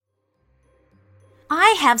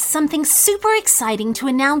I have something super exciting to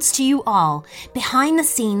announce to you all. Behind the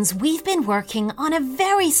scenes, we've been working on a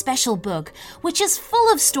very special book, which is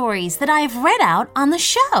full of stories that I have read out on the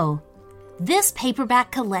show. This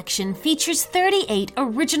paperback collection features 38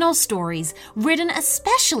 original stories written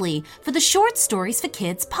especially for the Short Stories for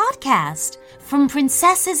Kids podcast. From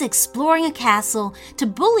princesses exploring a castle to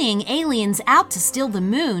bullying aliens out to steal the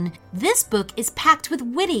moon, this book is packed with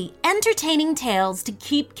witty, entertaining tales to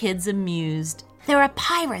keep kids amused. There are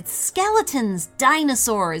pirates, skeletons,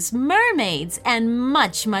 dinosaurs, mermaids, and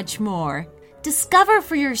much, much more. Discover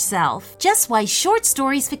for yourself just why Short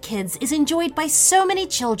Stories for Kids is enjoyed by so many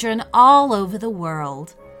children all over the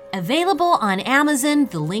world. Available on Amazon,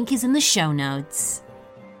 the link is in the show notes.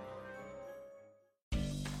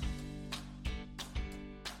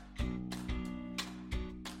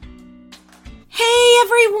 Hey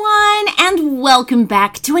everyone, and welcome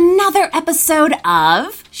back to another episode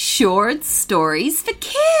of Short Stories for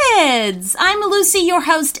Kids. I'm Lucy, your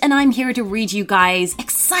host, and I'm here to read you guys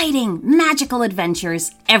exciting, magical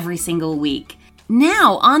adventures every single week.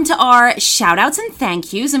 Now, on to our shout-outs and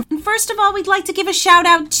thank yous. And first of all, we'd like to give a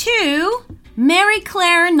shout-out to Mary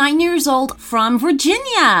Claire, 9 years old, from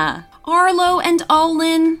Virginia. Arlo and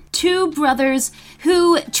Olin, two brothers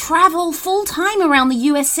who travel full-time around the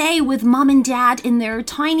USA with mom and dad in their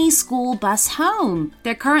tiny school bus home.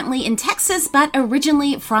 They're currently in Texas, but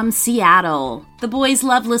originally from Seattle. The boys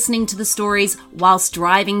love listening to the stories whilst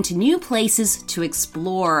driving to new places to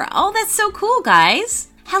explore. Oh, that's so cool, guys.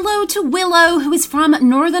 Hello to Willow, who is from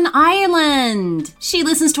Northern Ireland. She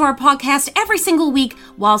listens to our podcast every single week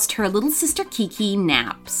whilst her little sister Kiki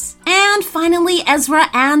naps. And finally, Ezra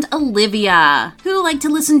and Olivia, who like to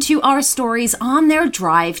listen to our stories on their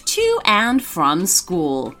drive to and from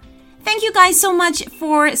school. Thank you guys so much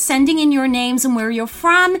for sending in your names and where you're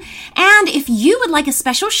from. And if you would like a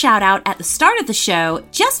special shout out at the start of the show,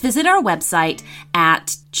 just visit our website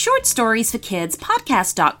at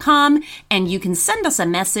shortstoriesforkidspodcast.com and you can send us a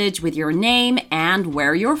message with your name and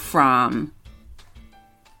where you're from.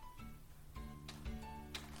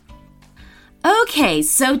 Okay,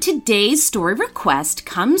 so today's story request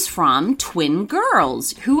comes from twin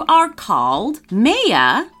girls who are called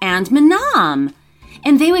Maya and Manam.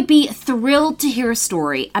 And they would be thrilled to hear a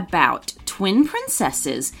story about twin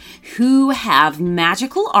princesses who have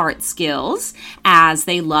magical art skills as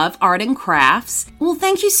they love art and crafts. Well,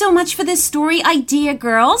 thank you so much for this story idea,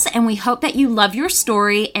 girls, and we hope that you love your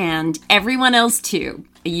story and everyone else too.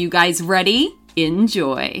 Are you guys ready?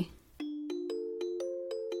 Enjoy.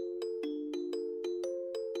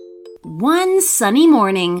 One sunny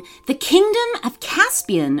morning, the kingdom of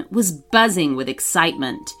Caspian was buzzing with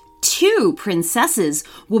excitement. 2 princesses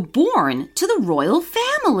were born to the royal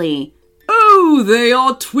family. Oh, they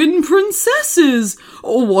are twin princesses!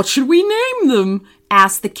 What should we name them?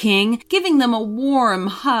 Asked the king, giving them a warm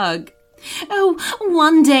hug. Oh,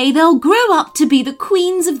 one day they'll grow up to be the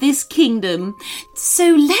queens of this kingdom. So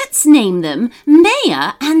let's name them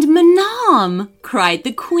Maya and Manam, cried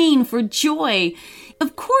the queen for joy.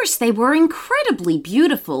 Of course, they were incredibly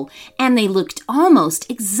beautiful, and they looked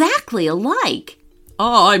almost exactly alike.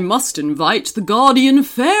 I must invite the guardian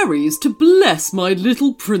fairies to bless my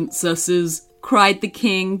little princesses, cried the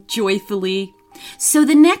king joyfully. So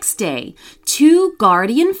the next day, 2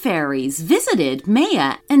 guardian fairies visited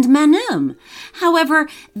Maya and Manam. However,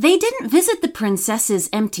 they didn't visit the princesses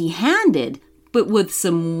empty-handed, but with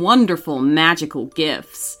some wonderful magical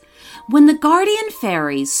gifts. When the guardian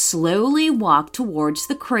fairies slowly walked towards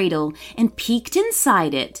the cradle and peeked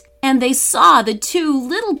inside it, and they saw the 2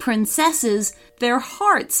 little princesses, their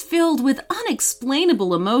hearts filled with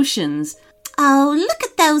unexplainable emotions. Oh, look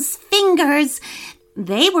at those fingers.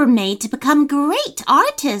 They were made to become great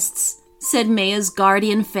artists, said Maya's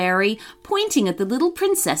guardian fairy, pointing at the little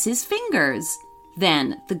princess's fingers.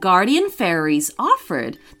 Then the guardian fairies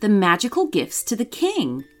offered the magical gifts to the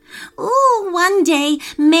king. Oh, one day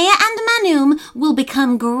Maya and Manum will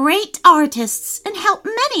become great artists and help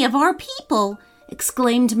many of our people,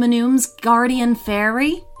 exclaimed Manum's guardian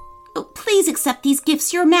fairy. Oh, please accept these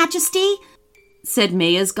gifts, your majesty, said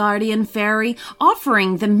Maya's guardian fairy,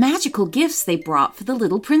 offering the magical gifts they brought for the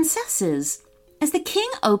little princesses. As the king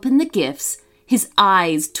opened the gifts, his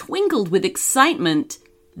eyes twinkled with excitement.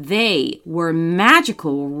 They were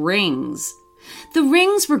magical rings. The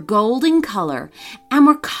rings were gold in color and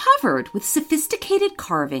were covered with sophisticated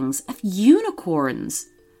carvings of unicorns.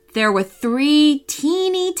 There were 3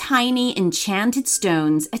 teeny tiny enchanted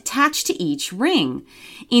stones attached to each ring.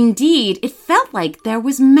 Indeed, it felt like there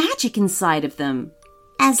was magic inside of them.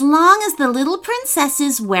 As long as the little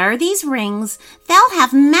princesses wear these rings, they'll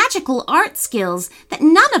have magical art skills that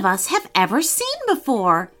none of us have ever seen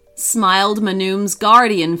before, smiled Manoom's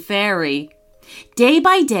guardian fairy. Day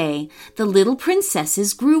by day, the little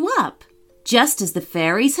princesses grew up. Just as the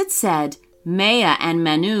fairies had said, Maya and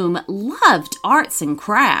Manoom loved arts and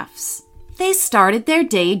crafts. They started their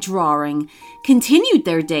day drawing, continued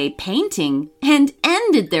their day painting, and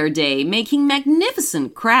ended their day making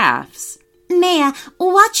magnificent crafts. Maya,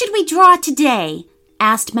 what should we draw today?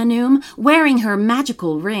 Asked Manoom, wearing her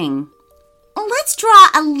magical ring. Let's draw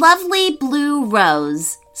a lovely blue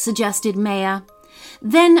rose, suggested Maya.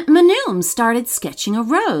 Then Manoom started sketching a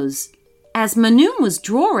rose. As Manoom was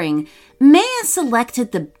drawing, Maya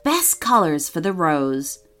selected the best colors for the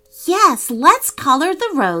rose. Yes, let's color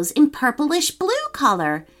the rose in purplish blue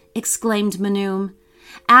color, exclaimed Manoom.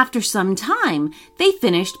 After some time, they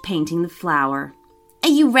finished painting the flower. Are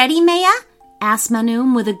you ready, Maya? Asked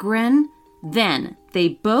Manoom with a grin. Then they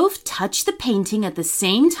both touched the painting at the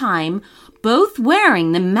same time, both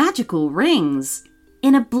wearing the magical rings.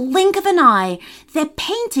 In a blink of an eye, the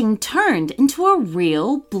painting turned into a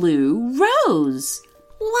real blue rose.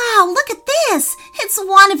 Wow, look at this! It's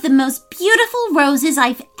one of the most beautiful roses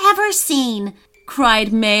I've ever seen,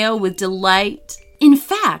 cried Maya with delight. In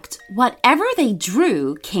fact, whatever they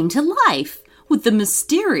drew came to life with the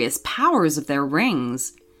mysterious powers of their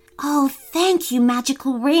rings. Oh, thank you,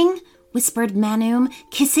 magical ring, whispered Manoom,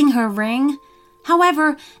 kissing her ring.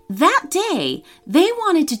 However, that day, they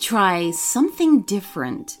wanted to try something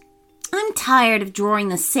different. I'm tired of drawing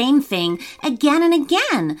the same thing again and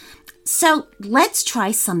again, so let's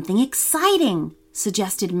try something exciting,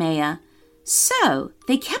 suggested Maya. So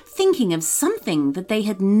they kept thinking of something that they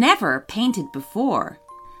had never painted before.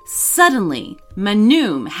 Suddenly,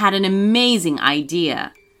 Manoom had an amazing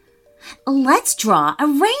idea. Let's draw a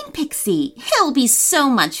rain pixie. It'll be so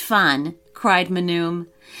much fun, cried Manoom.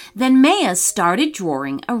 Then Maya started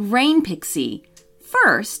drawing a rain pixie.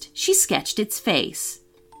 First, she sketched its face.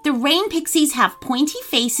 The rain pixies have pointy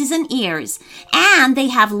faces and ears, and they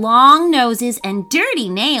have long noses and dirty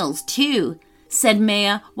nails, too, said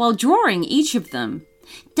Maya while drawing each of them.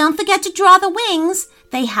 Don't forget to draw the wings.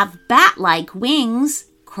 They have bat-like wings,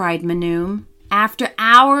 cried Manoom. After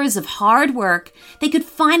hours of hard work, they could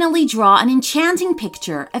finally draw an enchanting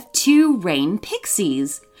picture of two rain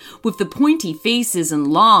pixies. With the pointy faces and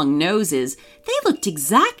long noses, they looked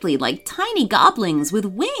exactly like tiny goblins with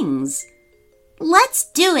wings. Let's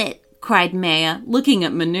do it, cried Maya, looking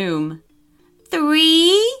at Manoom.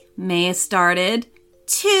 3, Maya started.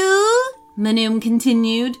 2, Manoom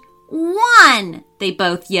continued. 1, they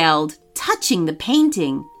both yelled, touching the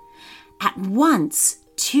painting. At once,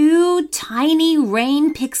 2 tiny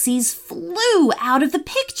rain pixies flew out of the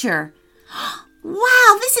picture.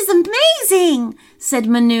 Wow, this is amazing, said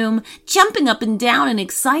Manoom, jumping up and down in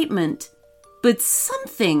excitement. But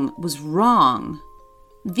something was wrong.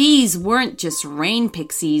 These weren't just rain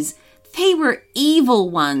pixies, they were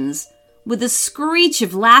evil ones. With a screech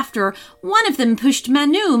of laughter, one of them pushed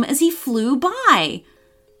Manoom as he flew by.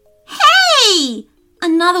 Hey!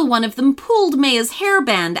 Another one of them pulled Maya's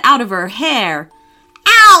hairband out of her hair.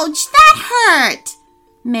 Ouch, that hurt!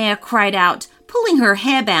 Maya cried out, pulling her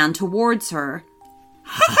hairband towards her.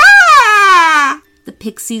 Ha ha! The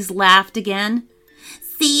pixies laughed again.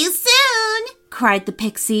 See you soon, cried the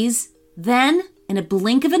pixies. Then, in a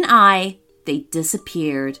blink of an eye, they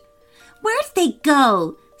disappeared. Where did they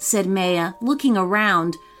go? Said Maya, looking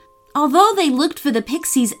around. Although they looked for the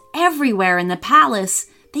pixies everywhere in the palace,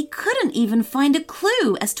 they couldn't even find a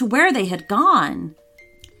clue as to where they had gone.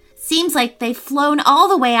 Seems like they've flown all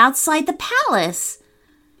the way outside the palace.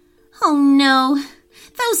 Oh no,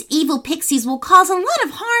 those evil pixies will cause a lot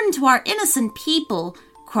of harm to our innocent people,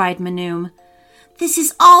 cried Manoom. This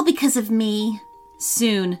is all because of me.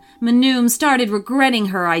 Soon, Manoom started regretting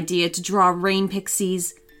her idea to draw rain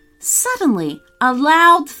pixies. Suddenly, a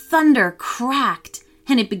loud thunder cracked,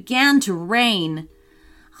 and it began to rain.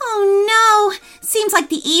 Oh no! Seems like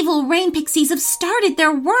the evil rain pixies have started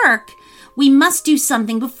their work. We must do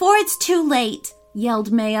something before it's too late,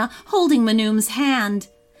 yelled Maya, holding Manoom's hand.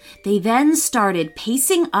 They then started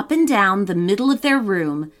pacing up and down the middle of their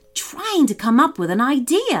room, trying to come up with an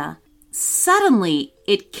idea. Suddenly,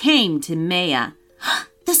 it came to Maya.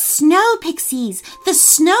 The snow pixies! The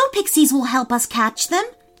snow pixies will help us catch them,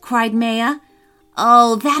 cried Maya.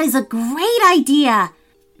 Oh, that is a great idea,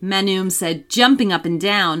 Manoom said, jumping up and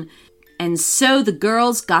down. And so the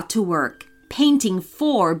girls got to work, painting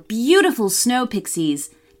 4 beautiful snow pixies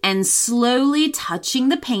and slowly touching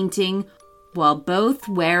the painting while both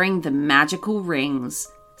wearing the magical rings.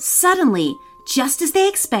 Suddenly, just as they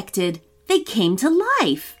expected, they came to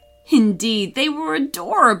life. Indeed, they were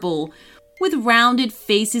adorable, with rounded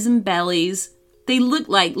faces and bellies. They looked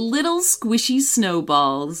like little squishy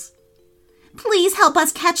snowballs. "Please help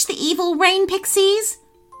us catch the evil rain pixies,"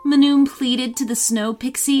 Manoom pleaded to the snow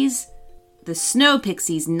pixies. The snow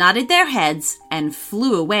pixies nodded their heads and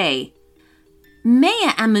flew away.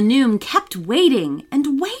 Maya and Manoom kept waiting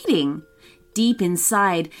and waiting. Deep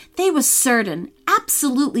inside, they were certain,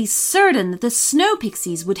 absolutely certain, that the snow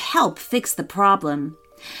pixies would help fix the problem.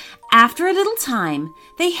 After a little time,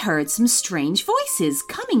 they heard some strange voices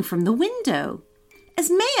coming from the window. As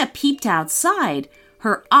Maya peeped outside,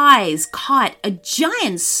 her eyes caught a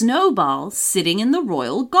giant snowball sitting in the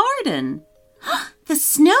royal garden. "The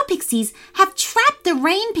snow pixies have trapped the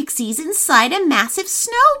rain pixies inside a massive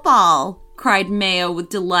snowball," cried Maya with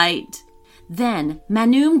delight. Then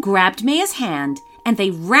Manoom grabbed Maya's hand and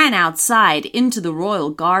they ran outside into the royal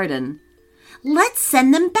garden. "Let's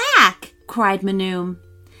send them back," cried Manoom.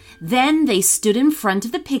 Then they stood in front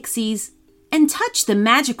of the pixies and touched the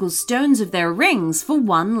magical stones of their rings for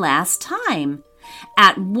one last time.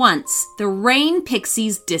 At once, the rain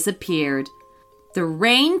pixies disappeared. The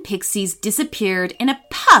rain pixies disappeared in a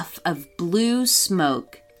puff of blue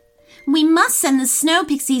smoke. "We must send the snow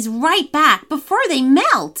pixies right back before they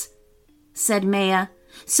melt," said Maya.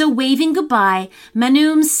 So waving goodbye,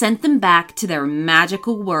 Manoom sent them back to their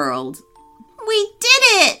magical world. "We did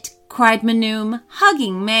it!" cried Manoom,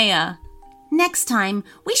 hugging Maya. "Next time,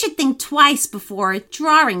 we should think twice before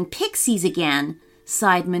drawing pixies again,"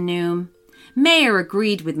 sighed Manoom. Maya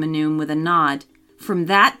agreed with Manoom with a nod. From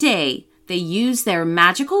that day, they used their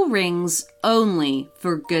magical rings only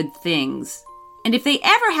for good things. And if they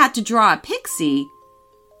ever had to draw a pixie,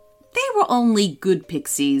 they were only good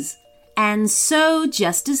pixies. And so,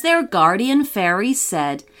 just as their guardian fairy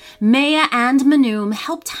said, Maya and Manoom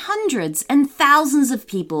helped hundreds and thousands of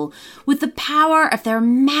people with the power of their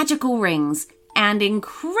magical rings and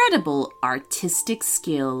incredible artistic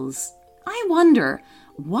skills. I wonder,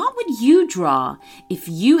 what would you draw if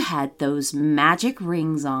you had those magic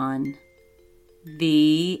rings on?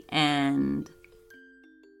 The end.